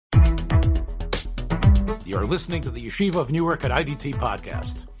You're listening to the Yeshiva of Newark at IDT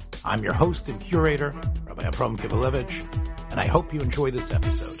podcast. I'm your host and curator, Rabbi Kivelevitz, and I hope you enjoy this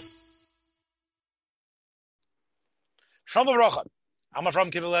episode. Shalom Baruch. I'm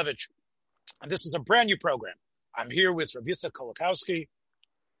Rabbi Kivelevitz, and this is a brand new program. I'm here with Rabbi Joseph Kolakowski,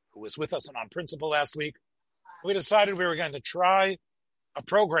 who was with us on Principle last week. We decided we were going to try a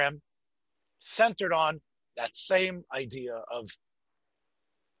program centered on that same idea of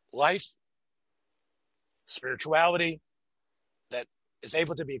life, spirituality, that is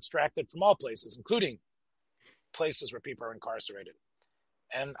able to be extracted from all places, including places where people are incarcerated.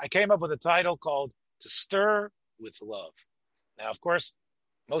 And I came up with a title called To Stir with Love. Now, of course,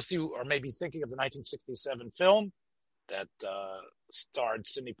 most of you are maybe thinking of the 1967 film that starred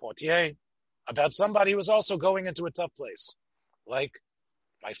Sidney Poitier about somebody who was also going into a tough place, like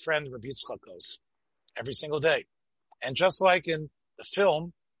my friend Rabbi Yitzchak goes every single day. And just like in the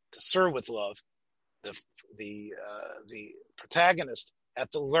film, To Stir with Love, the protagonist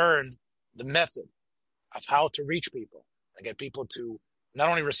had to learn the method of how to reach people and get people to not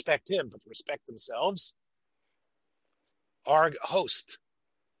only respect him, but respect themselves. Our host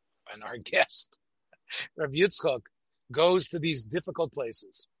and our guest, Rabbi Yitzchak, goes to these difficult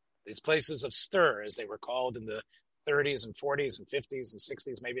places, these places of stir, as they were called in the 30s and 40s and 50s and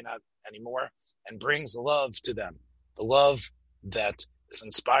 60s, maybe not anymore, and brings love to them, the love that is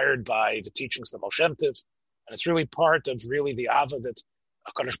inspired by the teachings of Baal Shem Tov, and it's really part of really the Ava that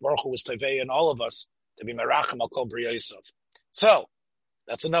HaKadosh Baruch Hu was Tevei in all of us to be Merachem al Kol B'riyai Yosef. So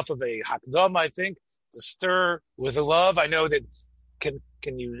that's enough of a hakdam, I think, to stir with the love. I know that can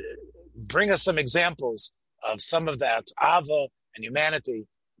you bring us some examples of some of that Ava and humanity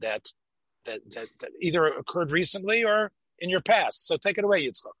that either occurred recently or in your past? So take it away,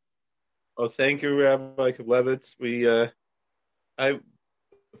 Yitzchak. Well, thank you, Rabbi Kivelevitz.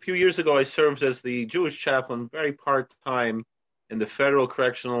 A few years ago, I served as the Jewish chaplain, very part-time, in the Federal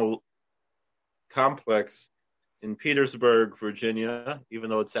Correctional Complex in Petersburg, Virginia, even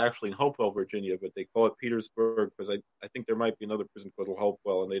though it's actually in Hopewell, Virginia, but they call it Petersburg because I think there might be another prison called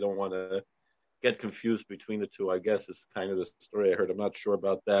Hopewell, and they don't want to get confused between the two, I guess, is kind of the story I heard. I'm not sure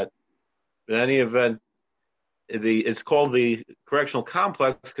about that. But in any event, it's called the Correctional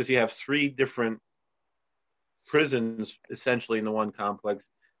Complex because you have three different prisons essentially in the one complex.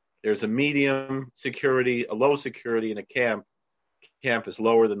 There's a medium security, a low security, and a camp. Camp is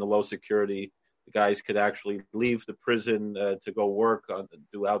lower than the low security. The guys could actually leave the prison to go work,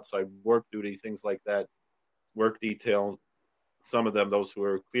 do outside work duty, things like that, work detail. Some of them, those who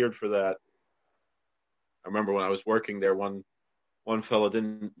were cleared for that. I remember when I was working there, one fellow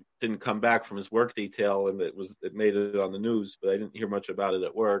didn't come back from his work detail, and it made it on the news, but I didn't hear much about it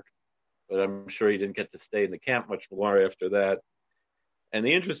at work. But I'm sure he didn't get to stay in the camp much more after that. And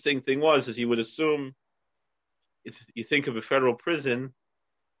the interesting thing is you would assume, if you think of a federal prison,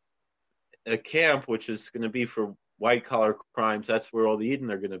 a camp, which is going to be for white-collar crimes, that's where all the Eden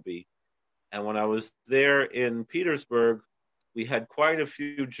are going to be. And when I was there in Petersburg, we had quite a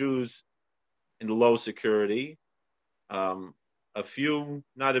few Jews in the low security, a few,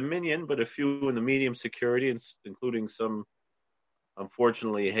 not a minion, but a few in the medium security, including some,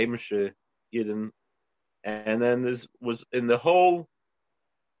 unfortunately, Hamish Eden. And then this was in the whole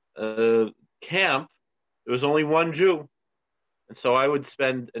camp, there was only one Jew. And so I would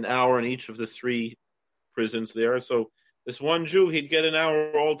spend an hour in each of the three prisons there. So this one Jew, he'd get an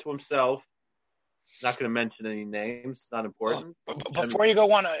hour all to himself. Not going to mention any names, not important. But before you go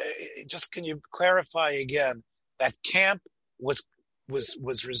on, just can you clarify again, that camp was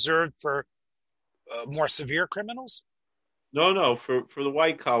reserved for more severe criminals? No, for the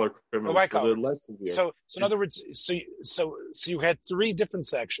white collar criminals, for the less severe. So in other words, so you had three different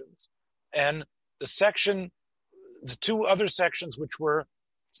sections, and the two other sections which were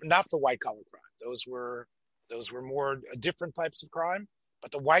not the white collar crime, those were more different types of crime,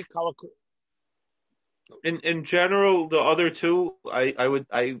 but the white collar. In general, the other two,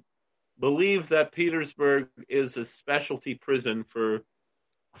 I believe that Petersburg is a specialty prison for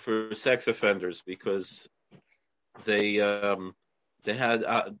sex offenders because they had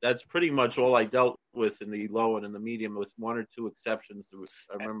that's pretty much all I dealt with in the low and in the medium, with one or two exceptions.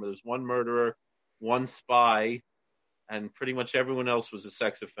 I remember there's one murderer, one spy, and pretty much everyone else was a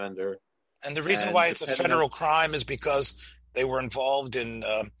sex offender. And the reason why it's a federal crime is because they were involved in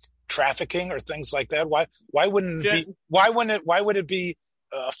trafficking or things like that. Why wouldn't it be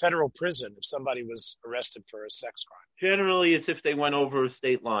a federal prison if somebody was arrested for a sex crime? Generally, it's if they went over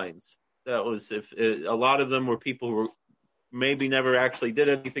state lines. That was if a lot of them were people who were maybe never actually did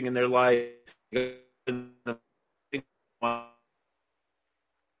anything in their life.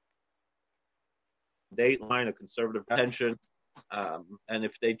 Dateline, a conservative pension. And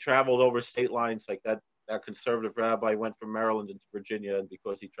if they traveled over state lines, like that conservative rabbi went from Maryland into Virginia, and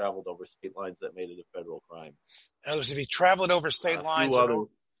because he traveled over state lines, that made it a federal crime. In other words, if he traveled over state lines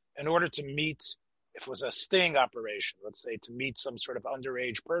in order to meet, if it was a sting operation, let's say to meet some sort of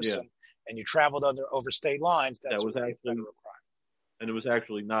underage person, and you traveled over state lines, that was actually a federal crime. And it was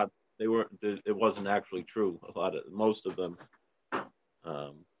actually not. It wasn't actually true. Most of them.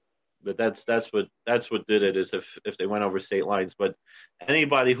 But that's what did it, is if they went over state lines. But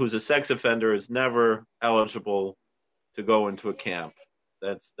anybody who's a sex offender is never eligible to go into a camp.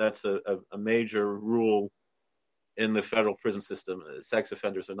 That's a major rule in the federal prison system. Sex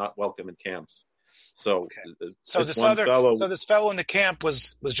offenders are not welcome in camps. So this fellow in the camp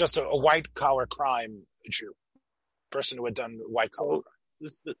was just a white collar crime Jew, person who had done white collar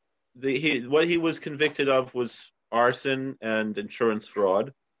crime. What he was convicted of was arson and insurance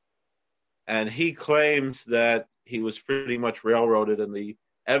fraud. And he claims that he was pretty much railroaded, and the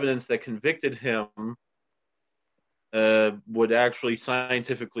evidence that convicted him would actually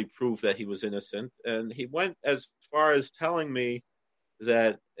scientifically prove that he was innocent. And he went as far as telling me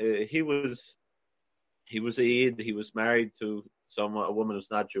that he was Eid. He was married to a woman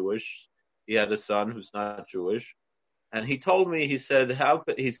who's not Jewish. He had a son who's not Jewish. And he told me, he said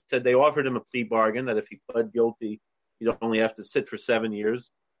they offered him a plea bargain that if he pled guilty, he'd only have to sit for 7 years.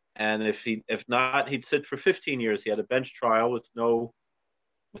 And if not, he'd sit for 15 years. He had a bench trial with no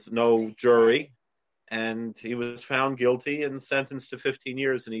jury, and he was found guilty and sentenced to 15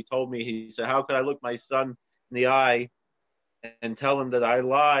 years. And he told me, he said, how could I look my son in the eye and tell him that I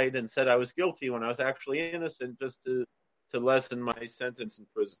lied and said I was guilty when I was actually innocent, just to lessen my sentence in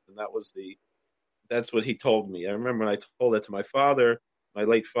prison? And that's what he told me. I remember when I told that to my father, my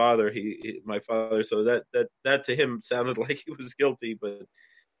late father, my father, so that to him sounded like he was guilty. But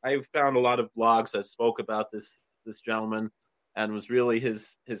I found a lot of blogs that spoke about this gentleman, and was really his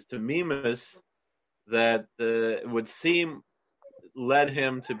tamimus that would seem led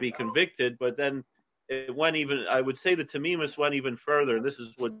him to be convicted. But then it went even, I would say the tamimus went even further. And this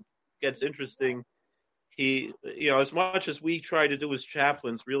is what gets interesting. He, as much as we try to do as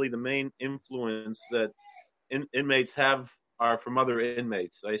chaplains, really the main influence that inmates have are from other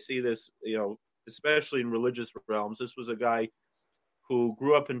inmates. I see this, especially in religious realms. This was a guy who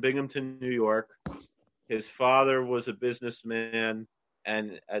grew up in Binghamton, New York. His father was a businessman,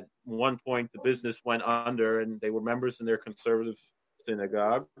 and at one point the business went under, and they were members in their conservative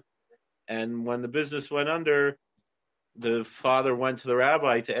synagogue. And when the business went under, the father went to the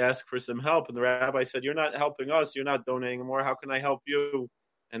rabbi to ask for some help, and the rabbi said, "You're not helping us. You're not donating more. How can I help you?"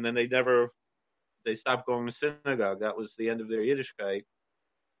 And then they stopped going to synagogue. That was the end of their Yiddishkeit.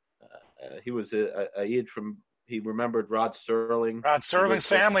 He was a Yid he remembered Rod Serling. Rod Serling's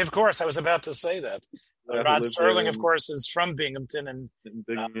family, of course. I was about to say that. Rod Serling, of course, is from Binghamton. In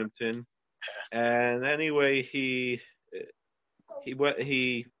Binghamton. And anyway, he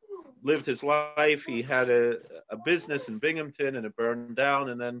lived his life. He had a business in Binghamton, and it burned down.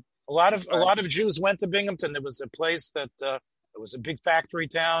 And then a lot of Jews went to Binghamton. There was a place that it was a big factory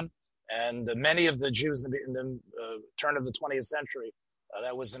town, and many of the Jews in the turn of the 20th century,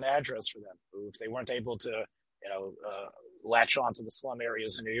 that was an address for them if they weren't able to latch on to the slum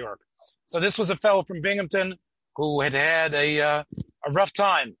areas in New York. So this was a fellow from Binghamton who had a rough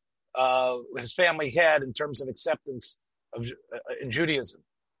time his family had in terms of acceptance in Judaism.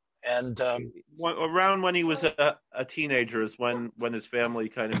 And around when he was a teenager is when his family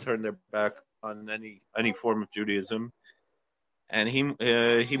kind of turned their back on any form of Judaism. And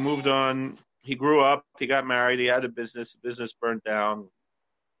he moved on. He grew up. He got married. He had a business. The business burned down.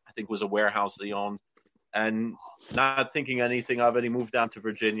 I think it was a warehouse that he owned. And not thinking anything of it, he moved down to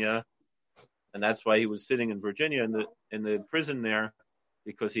Virginia, and that's why he was sitting in Virginia in the prison there,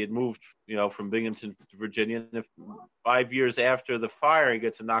 because he had moved, from Binghamton to Virginia. And 5 years after the fire, he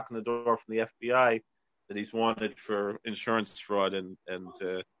gets a knock on the door from the FBI that he's wanted for insurance fraud and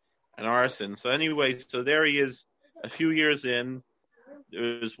arson. So anyway, there he is. A few years in,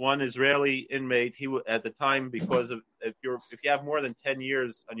 there was one Israeli inmate. He at the time, because of if you have more than 10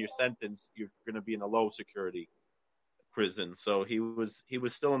 years on your sentence, you're going to be in a low security prison. So he was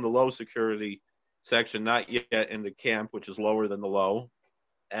still in the low security section, not yet in the camp, which is lower than the low.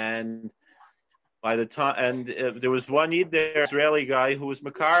 And by the time, there was one Israeli guy who was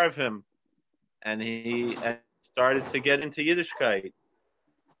makar of him, and he started to get into Yiddishkeit,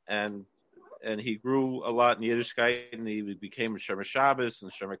 and he grew a lot in Yiddishkeit, and he became a Shomer Shabbos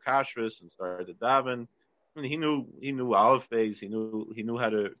and Shomer Kashrus and started to daven. I mean, he knew Aleph Beis, he knew how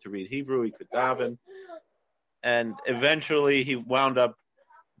to read Hebrew, he could daven, and eventually he wound up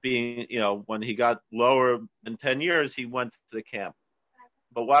being, when he got lower than 10 years, he went to the camp.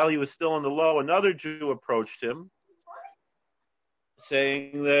 But while he was still in the low, another Jew approached him,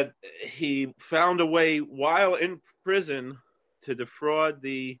 saying that he found a way while in prison to defraud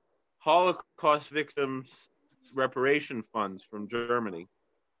the Holocaust victims' reparation funds from Germany.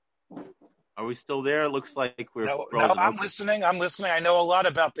 Are we still there? It looks like we're frozen. I'm listening. I know a lot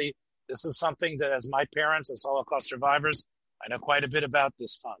about this is something that, as my parents, as Holocaust survivors, I know quite a bit about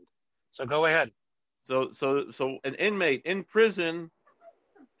this fund. So go ahead. So an inmate in prison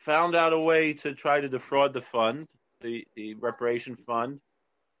found out a way to try to defraud the fund, the reparation fund,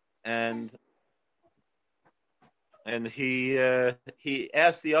 and he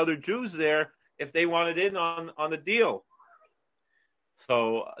asked the other Jews there if they wanted in on the deal.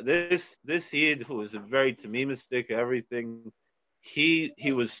 So this Yid, who was a very Tamimistic, everything, he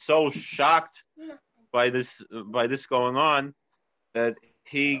was so shocked by this going on that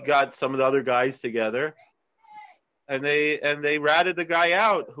he got some of the other guys together, and they ratted the guy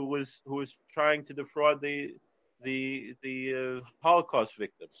out who was trying to defraud the Holocaust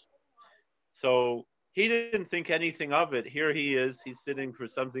victims. So he didn't think anything of it. Here he is. He's sitting for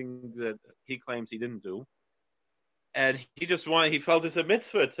something that he claims he didn't do. And he felt it's a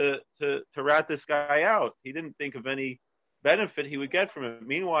mitzvah to rat this guy out. He didn't think of any benefit he would get from it.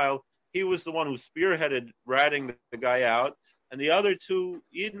 Meanwhile, he was the one who spearheaded ratting the guy out. And the other two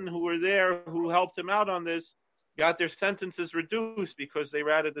Eden who were there, who helped him out on this, got their sentences reduced because they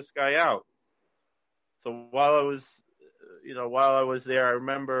ratted this guy out. So while I was there, I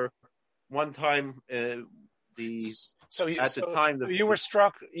remember one time you were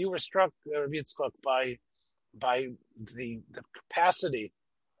struck, Yitzchak, by the capacity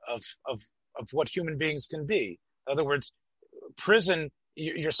of what human beings can be. In other words, prison,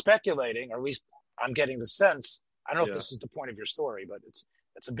 you're speculating, or at least I'm getting the sense. I don't know if this is the point of your story, but it's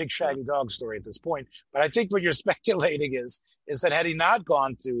a big shaggy dog story at this point. But I think what you're speculating is that had he not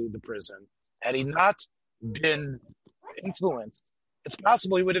gone through the prison, had he not been influenced, it's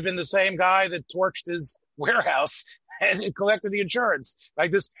possible he would have been the same guy that torched his warehouse and collected the insurance.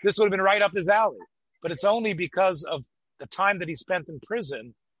 Like this would have been right up his alley. But it's only because of the time that he spent in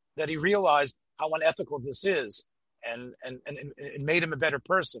prison that he realized how unethical this is, and it made him a better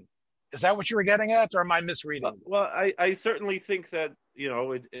person. Is that what you were getting at, or am I misreading? Well, I certainly think that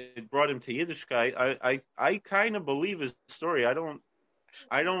it brought him to Yiddishkeit. I kind of believe his story. I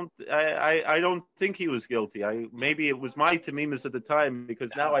don't think he was guilty. Maybe it was my tamimis at the time,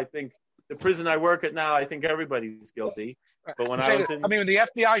 because now I think the prison I work at now, I think everybody's guilty. But when when the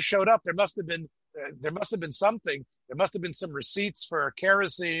FBI showed up, there must have been something. There must have been some receipts for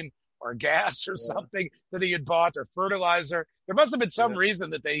kerosene or gas or something that he had bought, or fertilizer. There must have been some reason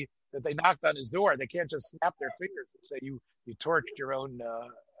that they knocked on his door. They can't just snap their fingers and say you torched your own,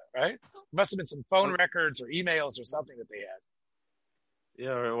 right? There must have been some phone records or emails or something that they had.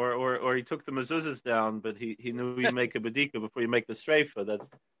 Yeah, or he took the mezuzahs down, but he knew you'd make a badika before you make the streifa.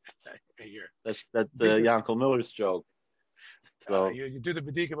 That's Yankel Miller's joke. So you do the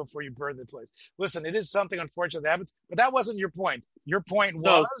badika before you burn the place. Listen, it is something unfortunate that happens, but that wasn't your point. Your point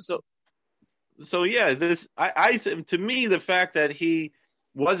was to me, the fact that he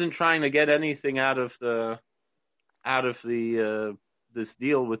wasn't trying to get anything out of this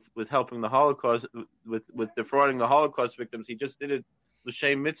deal with helping the Holocaust, with defrauding the Holocaust victims, he just did it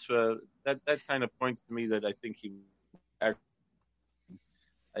l'shem mitzvah. That kind of points to me that I think he. I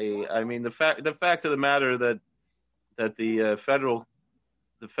mean, the fact of the matter that the federal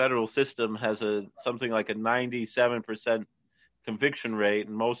system has something like a 97% conviction rate,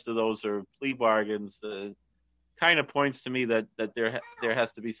 and most of those are plea bargains. Kind of points to me that there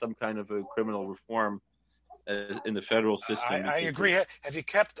has to be some kind of a criminal reform in the federal system. I agree. Have you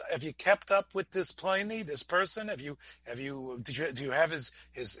kept up with this Pliny, this person? Do you have his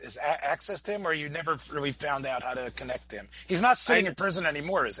access to him, or you never really found out how to connect to him? He's not sitting in prison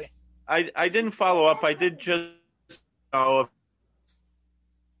anymore, is he? I didn't follow up. I did just know if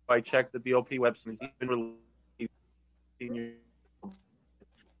I checked the BOP website. He's been released.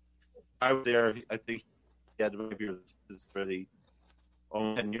 I was there. I think he had maybe for the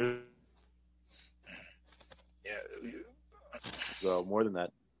 10 years. Yeah. So more than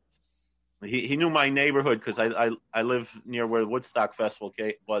that. He knew my neighborhood because I live near where the Woodstock Festival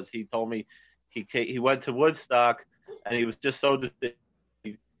was. He told me he went to Woodstock and he was just so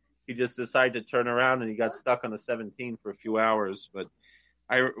he just decided to turn around and he got stuck on the 17 for a few hours. But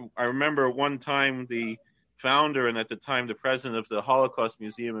I remember one time the founder and at the time the president of the Holocaust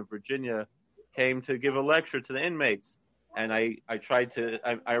Museum in Virginia came to give a lecture to the inmates, and I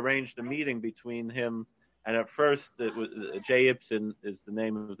arranged a meeting between him And at first, it was Jay Ibsen is the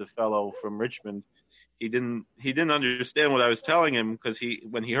name of the fellow from Richmond. He didn't understand what I was telling him, because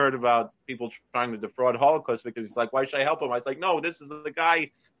when he heard about people trying to defraud Holocaust victims, he's like, "Why should I help him?" I was like, "No, this is the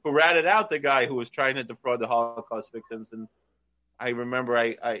guy who ratted out the guy who was trying to defraud the Holocaust victims." And I remember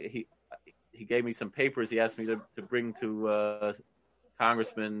he gave me some papers. He asked me to bring to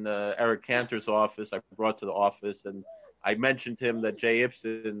Congressman Eric Cantor's office. I brought to the office, and I mentioned to him that Jay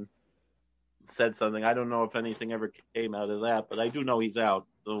Ibsen said something. I don't know if anything ever came out of that, but I do know he's out.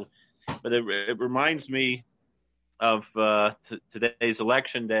 So, but it reminds me of today's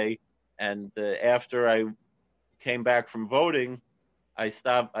election day, and after I came back from voting, I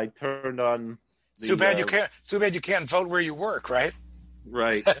turned on. Too bad you can't vote where you work, right?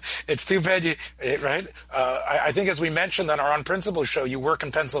 Right. It's too bad right? I think, as we mentioned on our On Principle show, you work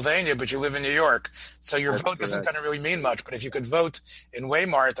in Pennsylvania, but you live in New York. So your vote doesn't kind of really mean much. But if you could vote in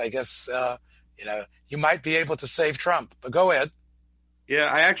Waymart, I guess, you might be able to save Trump. But go ahead. Yeah,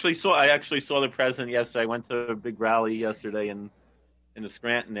 I actually saw the president yesterday. I went to a big rally yesterday in the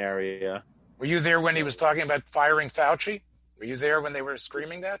Scranton area. Were you there when he was talking about firing Fauci? Were you there when they were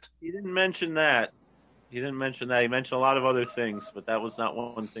screaming that? He didn't mention that. He mentioned a lot of other things, but that was not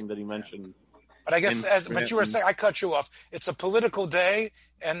one thing that he mentioned. But I guess, but you were saying, I cut you off. It's a political day,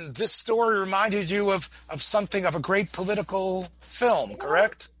 and this story reminded you of something of a great political film,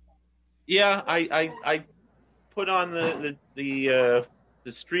 correct? Yeah, I put on the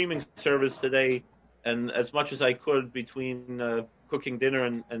streaming service today, and as much as I could between cooking dinner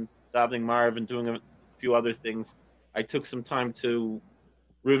and davening Marv and doing a few other things, I took some time to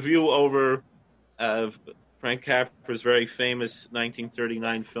review over Frank Capra's very famous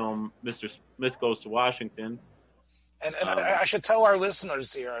 1939 film, Mr. Smith Goes to Washington. And I should tell our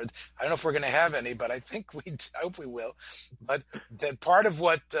listeners here, I don't know if we're going to have any, but I hope we will. But that part of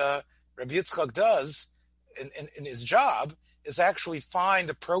what Rabbi Yitzchak does in his job is actually find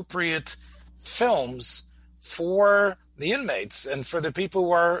appropriate films for the inmates and for the people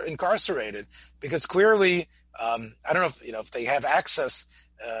who are incarcerated. Because clearly, I don't know if they have access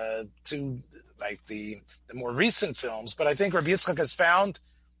to like the more recent films, but I think Rabbi Yitzchak has found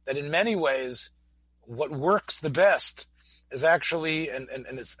that in many ways, what works the best is actually, and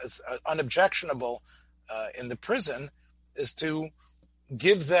it's unobjectionable in the prison, is to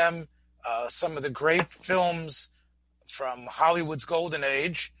give them some of the great films from Hollywood's golden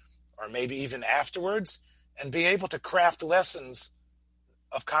age, or maybe even afterwards, and be able to craft lessons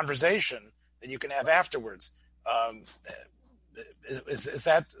of conversation that you can have afterwards. Is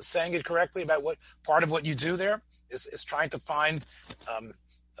that saying it correctly about what part of what you do there is trying to find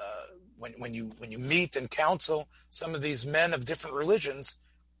when you meet and counsel some of these men of different religions,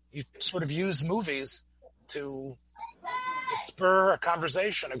 you sort of use movies to spur a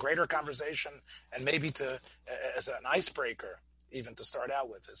conversation, a greater conversation, and maybe as an icebreaker even to start out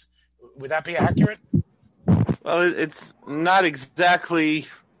with. Would that be accurate? Well, it's not exactly.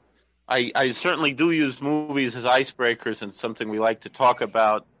 I certainly do use movies as icebreakers, and something we like to talk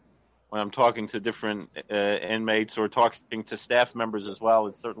about when I'm talking to different inmates or talking to staff members as well.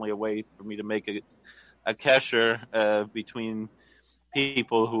 It's certainly a way for me to make a kesher between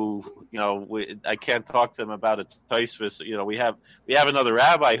people who, I can't talk to them about a Taisvis. We have another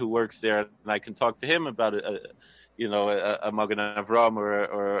rabbi who works there, and I can talk to him about a Magen Avram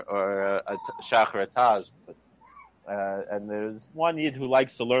or a Shachar Ataz. And there's one Yid who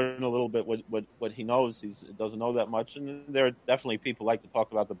likes to learn a little bit what he knows. He doesn't know that much. And there are definitely people who like to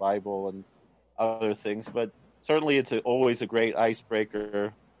talk about the Bible and other things. But certainly it's always a great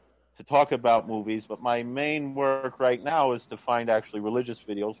icebreaker to talk about movies. But my main work right now is to find actually religious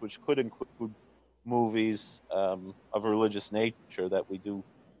videos, which could include movies of a religious nature that we do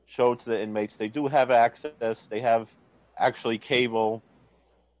show to the inmates. They do have access. They have actually cable.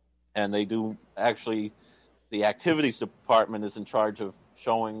 And they do actually... The activities department is in charge of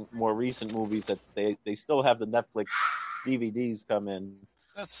showing more recent movies that they still have the Netflix DVDs come in.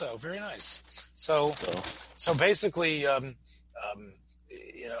 That's so very nice. So basically,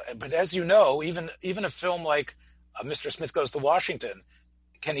 but as you know, even a film like Mr. Smith Goes to Washington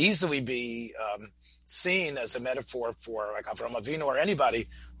can easily be seen as a metaphor for like Avraham Avinu or anybody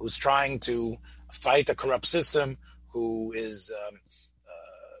who's trying to fight a corrupt system, who is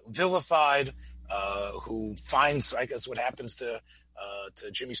vilified. Who finds, I guess, what happens to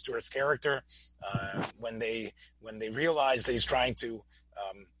Jimmy Stewart's character when they realize that he's trying to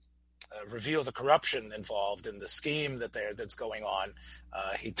reveal the corruption involved in the scheme that's going on.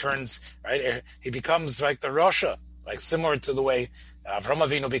 He turns right. He becomes like the Rasha, like similar to the way Avraham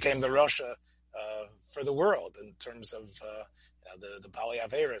Avinu became the Rasha for the world in terms of the Bali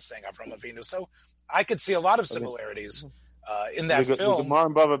Avera saying Avraham Avinu. So I could see a lot of similarities in that film.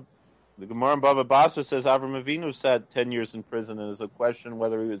 The Gemara in Bava Basra says Avram Avinu sat 10 years in prison, and there's a question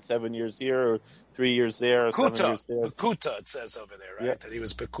whether he was 7 years here or 3 years there or 7 years there. Bekuta, it says over there, right? Yeah. That he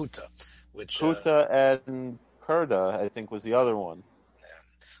was Bekuta. Bekuta and Kurda, I think, was the other one. Yeah.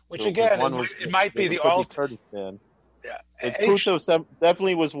 Which, so again, it might be the alternate. Yeah. Kuta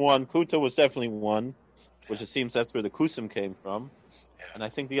definitely was one. Kuta was definitely one, which it seems that's where the Kusim came from. Yeah. And I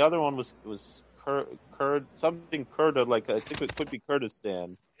think the other one was something Kurda, like I think it could be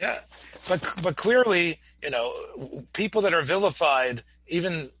Kurdistan. Yeah, but clearly, people that are vilified,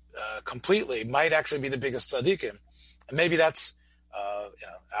 even completely, might actually be the biggest tzaddikim, and maybe that's,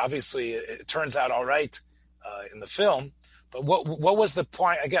 obviously it turns out all right in the film. But what was the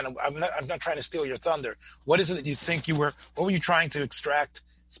point? Again, I'm not trying to steal your thunder. What is it that you think what were you trying to extract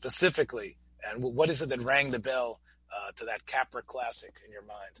specifically, and what is it that rang the bell to that Capra classic in your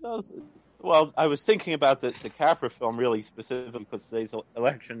mind? Well, I was thinking about the Capra film really specifically because today's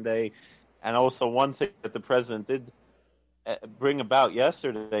election day, and also one thing that the president did bring about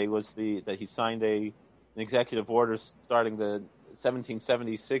yesterday was that he signed an executive order starting the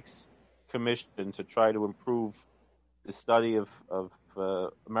 1776 commission to try to improve the study of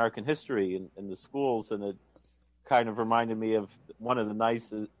American history in the schools, and it kind of reminded me of one of the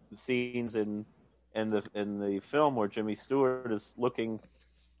nicest scenes in the film where Jimmy Stewart is looking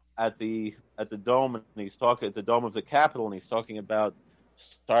at the dome, and he's talking at the dome of the Capitol, and he's talking about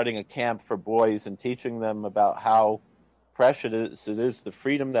starting a camp for boys and teaching them about how precious it is the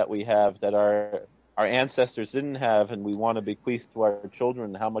freedom that we have that our ancestors didn't have, and we want to bequeath to our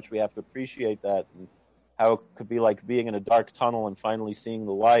children, and how much we have to appreciate that, and how it could be like being in a dark tunnel and finally seeing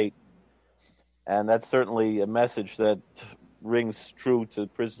the light. And that's certainly a message that rings true to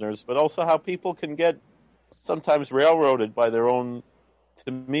prisoners, but also how people can get sometimes railroaded by their own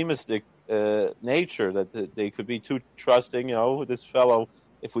tamimistic nature, that they could be too trusting. This fellow,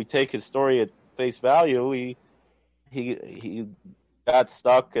 if we take his story at face value, he got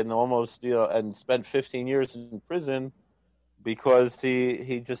stuck and almost, and spent 15 years in prison because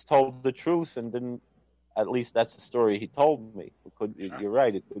he just told the truth and didn't. At least that's the story he told me. You're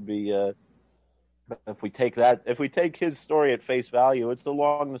right. It could be if we take his story at face value, it's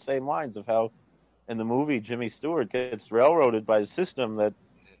along the same lines of how in the movie Jimmy Stewart gets railroaded by the system that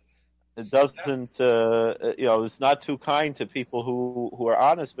it doesn't, it's not too kind to people who are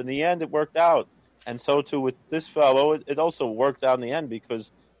honest. But in the end, it worked out, and so too with this fellow, it also worked out in the end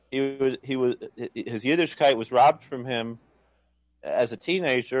because his Yiddishkeit was robbed from him as a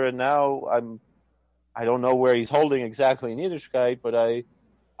teenager, and now I don't know where he's holding exactly in Yiddishkeit, but I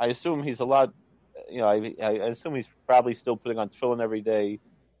assume he's a lot. I assume he's probably still putting on tefillin every day,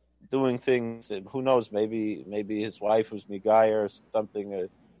 doing things. Who knows? Maybe his wife was Megaya or something.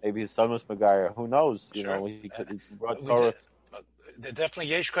 Maybe his son was Megaya. Who knows? Sure. He brought Torah. Definitely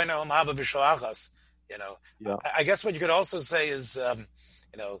yesh kain olam haba b'shalachas. Yeah. I guess what you could also say is,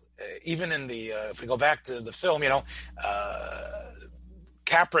 even in the if we go back to the film,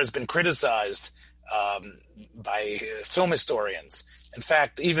 Capra has been criticized by film historians. In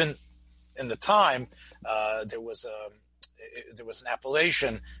fact, even in the time, there was an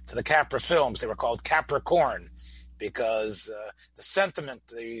appellation to the Capra films. They were called Capricorn because the sentiment,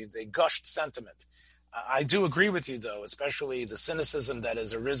 they gushed sentiment. I do agree with you, though, especially the cynicism that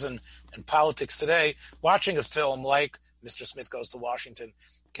has arisen in politics today. Watching a film like Mr. Smith Goes to Washington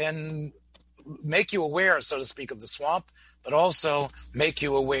can make you aware, so to speak, of the swamp, but also make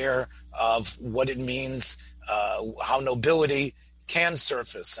you aware of what it means, how nobility can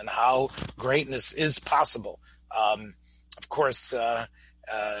surface and how greatness is possible. Of course,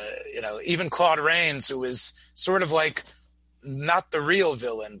 even Claude Rains, who is sort of like not the real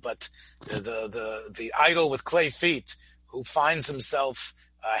villain, but the idol with clay feet, who finds himself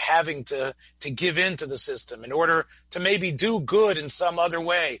having to give in to the system in order to maybe do good in some other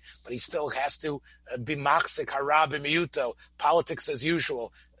way, but he still has to be machzik hara b'miyuto, politics as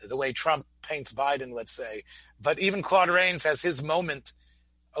usual, the way Trump paints Biden, let's say. But even Claude Rains has his moment,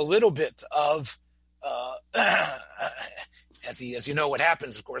 a little bit of, as you know what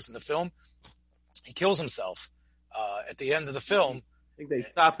happens, of course, in the film, he kills himself at the end of the film. I think they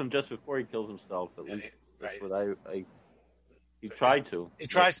stop him just before he kills himself. At least that's what he tried to. He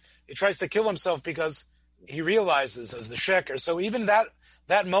tries to kill himself because he realizes as the sheker. So even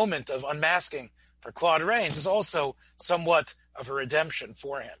that moment of unmasking for Claude Rains is also somewhat of a redemption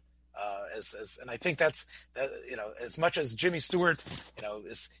for him. And I think that's as much as Jimmy Stewart,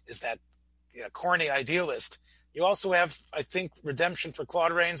 is that corny idealist. You also have, I think, redemption for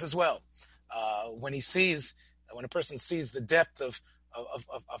Claude Rains as well. When a person sees the depth of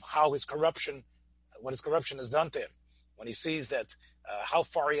how his corruption what his corruption has done to him, when he sees that how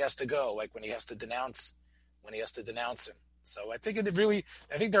far he has to go, like when he has to denounce him. So I think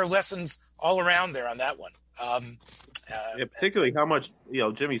there are lessons all around there on that one. Particularly how much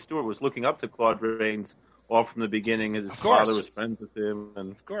Jimmy Stewart was looking up to Claude Rains all from the beginning. His father was friends with him,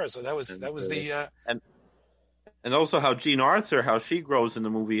 and of course, so that was the and also how Jean Arthur, how she grows in the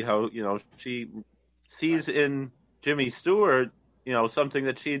movie, how she sees in Jimmy Stewart something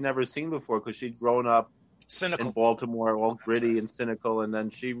that she had never seen before, because she'd grown up cynical in Baltimore, all gritty and cynical, and then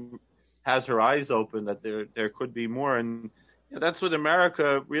she has her eyes open that there could be more. And that's what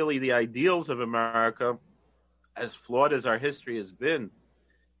America, really the ideals of America, as flawed as our history has been,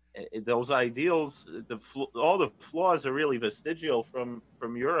 those ideals, all the flaws are really vestigial from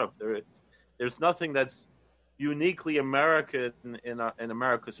Europe. There's nothing that's uniquely American in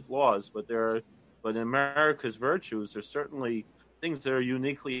America's flaws, but in America's virtues, there's certainly things that are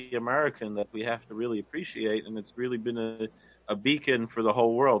uniquely American that we have to really appreciate, and it's really been a beacon for the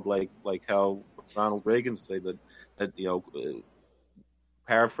whole world, like how Ronald Reagan said that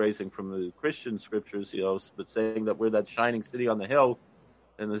paraphrasing from the Christian scriptures, but saying that we're that shining city on the hill.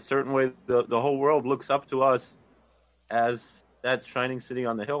 In a certain way, the whole world looks up to us as that shining city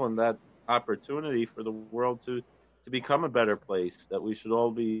on the hill, and that opportunity for the world to become a better place, that we should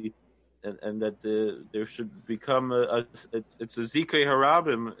all be, and that there should become it's a Zikei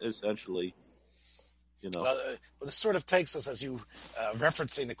Harabim, essentially. Well, this sort of takes us, as you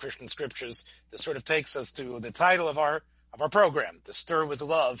referencing the Christian scriptures, this sort of takes us to the title of our program, To Stir with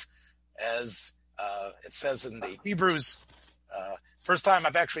Love, as it says in the Hebrews. First time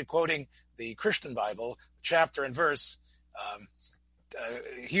I'm actually quoting the Christian Bible, chapter and verse,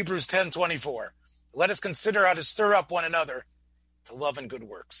 Hebrews 10:24. Let us consider how to stir up one another to love and good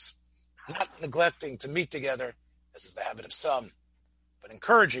works, not neglecting to meet together, as is the habit of some, but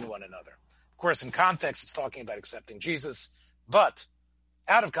encouraging one another. Of course, in context, it's talking about accepting Jesus, but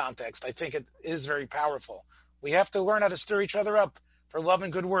out of context, I think it is very powerful. We have to learn how to stir each other up for love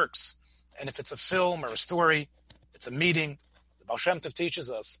and good works. And if it's a film or a story, it's a meeting, the Baal Shem Tov teaches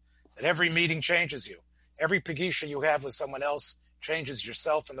us that every meeting changes you. Every pagisha you have with someone else changes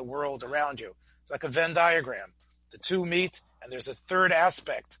yourself and the world around you. It's like a Venn diagram. The two meet, and there's a third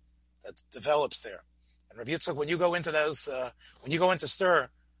aspect that develops there. And Rabbi Yitzchak, when you go into those, when you go into stir,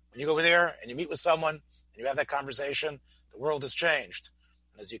 when you go there and you meet with someone and you have that conversation, the world has changed.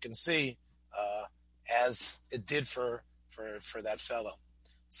 And as you can see, as it did for that fellow.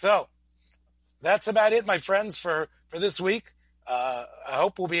 So that's about it, my friends, for this week. I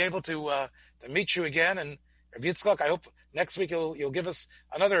hope we'll be able to meet you again. And Rabbi Yitzchak, I hope next week you'll give us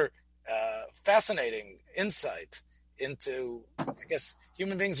another fascinating insight into, I guess,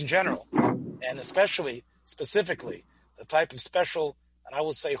 human beings in general, and specifically, the type of special, and I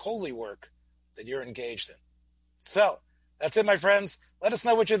will say holy work that you're engaged in. So that's it, my friends. Let us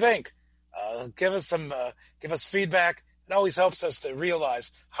know what you think. Give us feedback. It always helps us to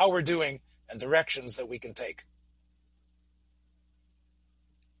realize how we're doing and directions that we can take.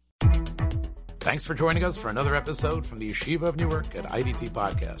 Thanks for joining us for another episode from the Yeshiva of Newark at IDT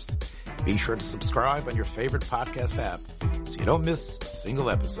Podcast. Be sure to subscribe on your favorite podcast app so you don't miss a single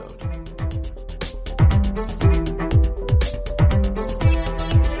episode.